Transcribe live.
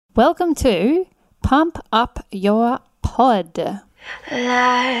Welcome to Pump Up Your Pod.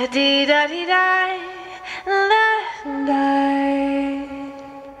 La dee da dee da, la da.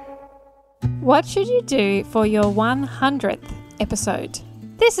 What should you do for your 100th episode?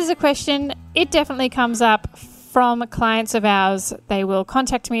 This is a question, it definitely comes up from clients of ours. They will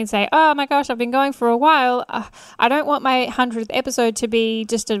contact me and say, oh my gosh, I've been going for a while. I don't want my 100th episode to be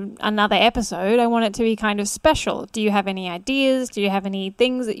just another episode. I want it to be kind of special. Do you have any ideas? Do you have any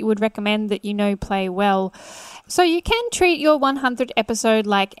things that you would recommend that you know play well? So you can treat your 100th episode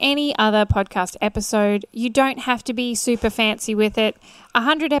like any other podcast episode. You don't have to be super fancy with it.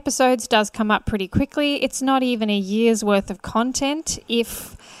 100 episodes does come up pretty quickly. It's not even a year's worth of content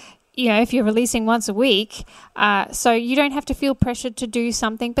if you're releasing once a week. So you don't have to feel pressured to do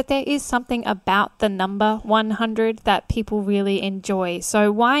something, but there is something about the number 100 that people really enjoy.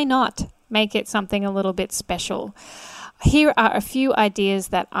 So why not make it something a little bit special? Here are a few ideas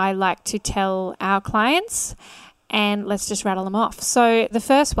that I like to tell our clients, and let's just rattle them off. So the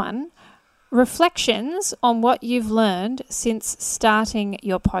first one, reflections on what you've learned since starting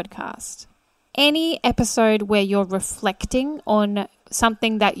your podcast. Any episode where you're reflecting on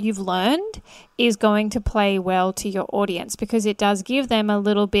something that you've learned is going to play well to your audience because it does give them a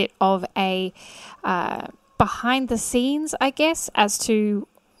little bit of a behind the scenes, I guess, as to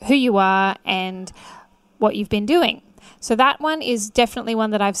who you are and what you've been doing. So that one is definitely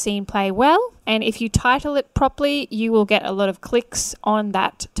one that I've seen play well. And if you title it properly, you will get a lot of clicks on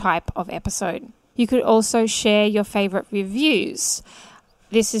that type of episode. You could also share your favorite reviews.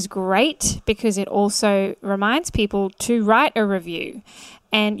 This is great because it also reminds people to write a review.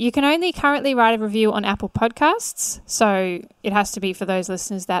 And you can only currently write a review on Apple Podcasts. So it has to be for those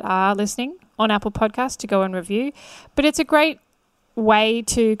listeners that are listening on Apple Podcasts to go and review. But it's a great way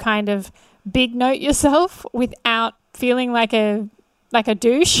to kind of big note yourself without feeling like a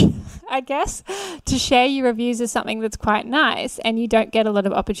douche, I guess. To share your reviews is something that's quite nice, and you don't get a lot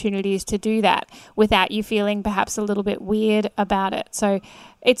of opportunities to do that without you feeling perhaps a little bit weird about it. So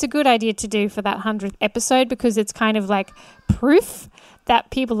it's a good idea to do for that 100th episode because it's kind of like proof that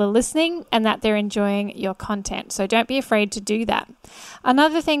people are listening and that they're enjoying your content. So don't be afraid to do that.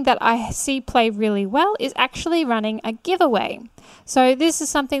 Another thing that I see play really well is actually running a giveaway. So this is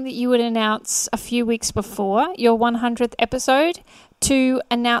something that you would announce a few weeks before your 100th episode to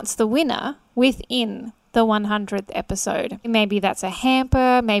announce the winner within the 100th episode. Maybe that's a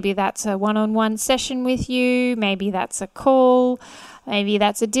hamper, maybe that's a one-on-one session with you, maybe that's a call, maybe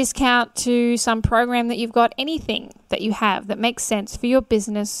that's a discount to some program that you've got, anything that you have that makes sense for your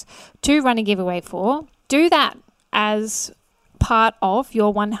business to run a giveaway for. Do that as part of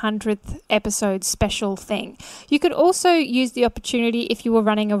your 100th episode special thing. You could also use the opportunity if you were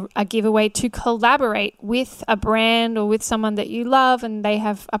running a giveaway to collaborate with a brand or with someone that you love and they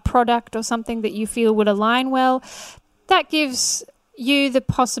have a product or something that you feel would align well. That gives you the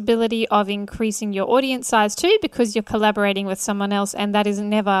possibility of increasing your audience size too because you're collaborating with someone else, and that is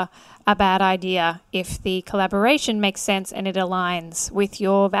never a bad idea if the collaboration makes sense and it aligns with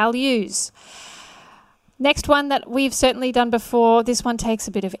your values. Next one that we've certainly done before, this one takes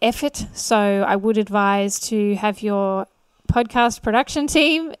a bit of effort, so I would advise to have your podcast production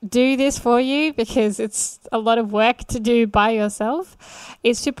team do this for you because it's a lot of work to do by yourself,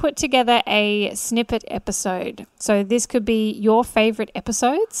 is to put together a snippet episode. So this could be your favorite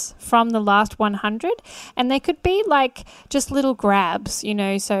episodes from the last 100, and they could be like just little grabs,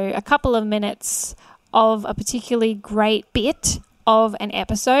 so a couple of minutes of a particularly great bit of an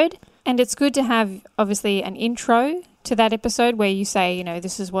episode. And it's good to have, obviously, an intro to that episode where you say,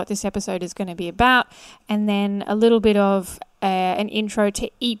 this is what this episode is going to be about, and then a little bit of an intro to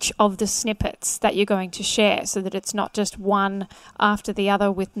each of the snippets that you're going to share so that it's not just one after the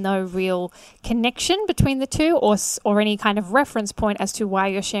other with no real connection between the two or any kind of reference point as to why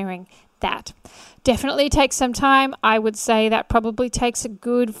you're sharing that. Definitely takes some time. I would say that probably takes a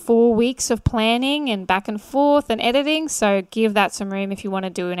good 4 weeks of planning and back and forth and editing. So give that some room if you want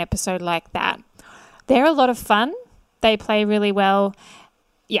to do an episode like that. They're a lot of fun. They play really well.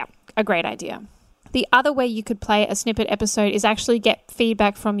 Yeah, a great idea. The other way you could play a snippet episode is actually get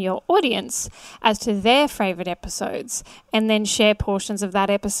feedback from your audience as to their favorite episodes and then share portions of that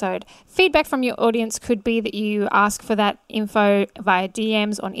episode. Feedback from your audience could be that you ask for that info via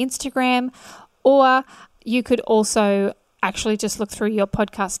DMs on Instagram, or you could also actually just look through your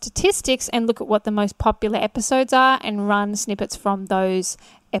podcast statistics and look at what the most popular episodes are and run snippets from those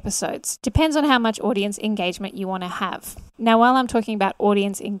episodes. Depends on how much audience engagement you want to have. Now, while I'm talking about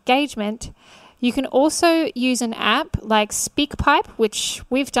audience engagement, you can also use an app like SpeakPipe, which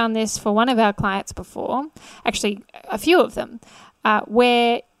we've done this for one of our clients before, actually a few of them,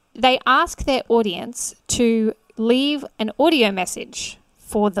 where they ask their audience to leave an audio message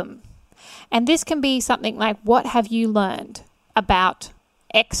for them. And this can be something like, what have you learned about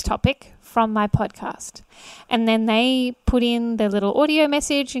X topic from my podcast? And then they put in their little audio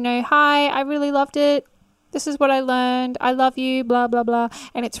message, hi, I really loved it. This is what I learned. I love you, blah, blah, blah.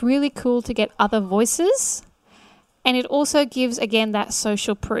 And it's really cool to get other voices. And it also gives, again, that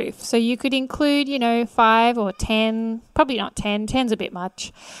social proof. So you could include, 5 or 10, probably not 10, 10's a bit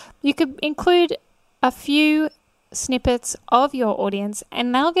much. You could include a few snippets of your audience,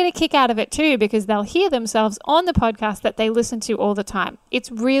 and they'll get a kick out of it too, because they'll hear themselves on the podcast that they listen to all the time. It's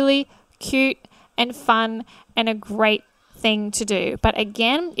really cute and fun and a great thing to do. But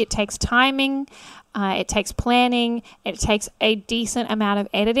again, it takes timing, it takes planning, it takes a decent amount of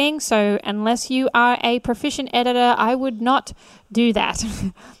editing. So unless you are a proficient editor, I would not do that.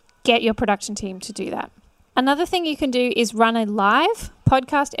 Get your production team to do that. Another thing you can do is run a live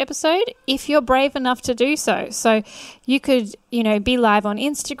podcast episode if you're brave enough to do so. So you could, be live on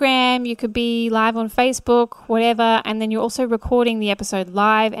Instagram, you could be live on Facebook, whatever, and then you're also recording the episode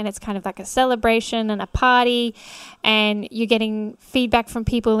live, and it's kind of like a celebration and a party, and you're getting feedback from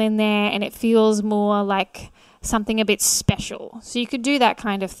people in there, and it feels more like something a bit special. So you could do that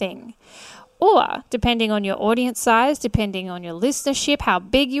kind of thing. Or, depending on your audience size, depending on your listenership, how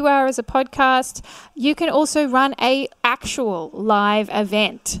big you are as a podcast, you can also run an actual live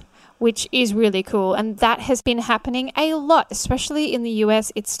event, which is really cool. And that has been happening a lot, especially in the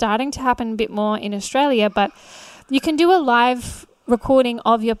US. It's starting to happen a bit more in Australia, but you can do a live recording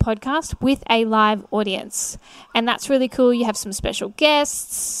of your podcast with a live audience. And that's really cool. You have some special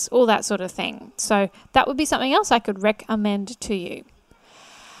guests, all that sort of thing. So that would be something else I could recommend to you.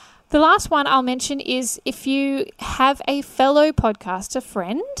 The last one I'll mention is if you have a fellow podcaster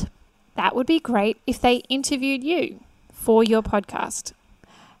friend, that would be great if they interviewed you for your podcast.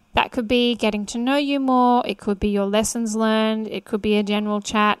 That could be getting to know you more. It could be your lessons learned. It could be a general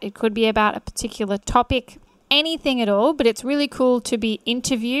chat. It could be about a particular topic, anything at all. But it's really cool to be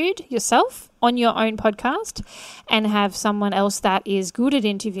interviewed yourself on your own podcast and have someone else that is good at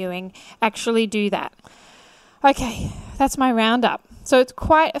interviewing actually do that. Okay, that's my roundup. So it's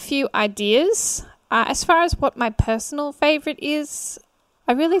quite a few ideas. As far as what my personal favorite is,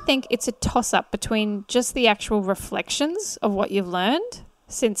 I really think it's a toss-up between just the actual reflections of what you've learned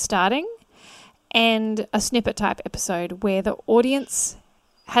since starting and a snippet type episode where the audience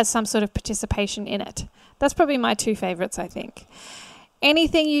has some sort of participation in it. That's probably my two favorites, I think.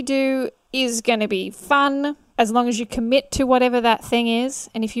 Anything you do is going to be fun as long as you commit to whatever that thing is.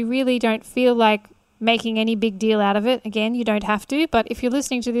 And if you really don't feel like making any big deal out of it, again, you don't have to, but if you're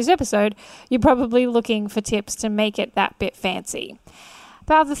listening to this episode, you're probably looking for tips to make it that bit fancy.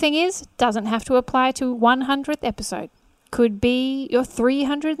 The other thing is, doesn't have to apply to 100th episode. Could be your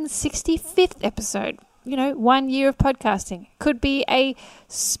 365th episode, 1 year of podcasting. Could be a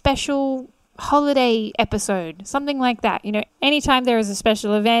special holiday episode, something like that. Anytime there is a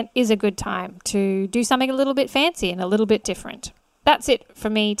special event is a good time to do something a little bit fancy and a little bit different. That's it for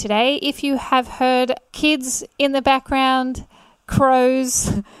me today. If you have heard kids in the background,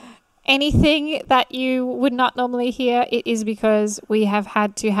 crows, anything that you would not normally hear, it is because we have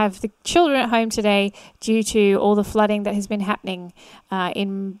had to have the children at home today due to all the flooding that has been happening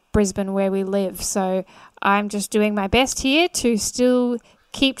in Brisbane where we live. So I'm just doing my best here to still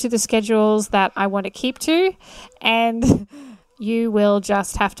keep to the schedules that I want to keep to, and you will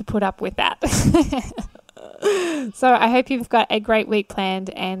just have to put up with that. So I hope you've got a great week planned,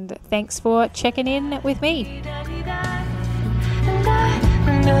 and thanks for checking in with me.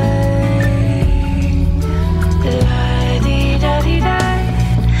 La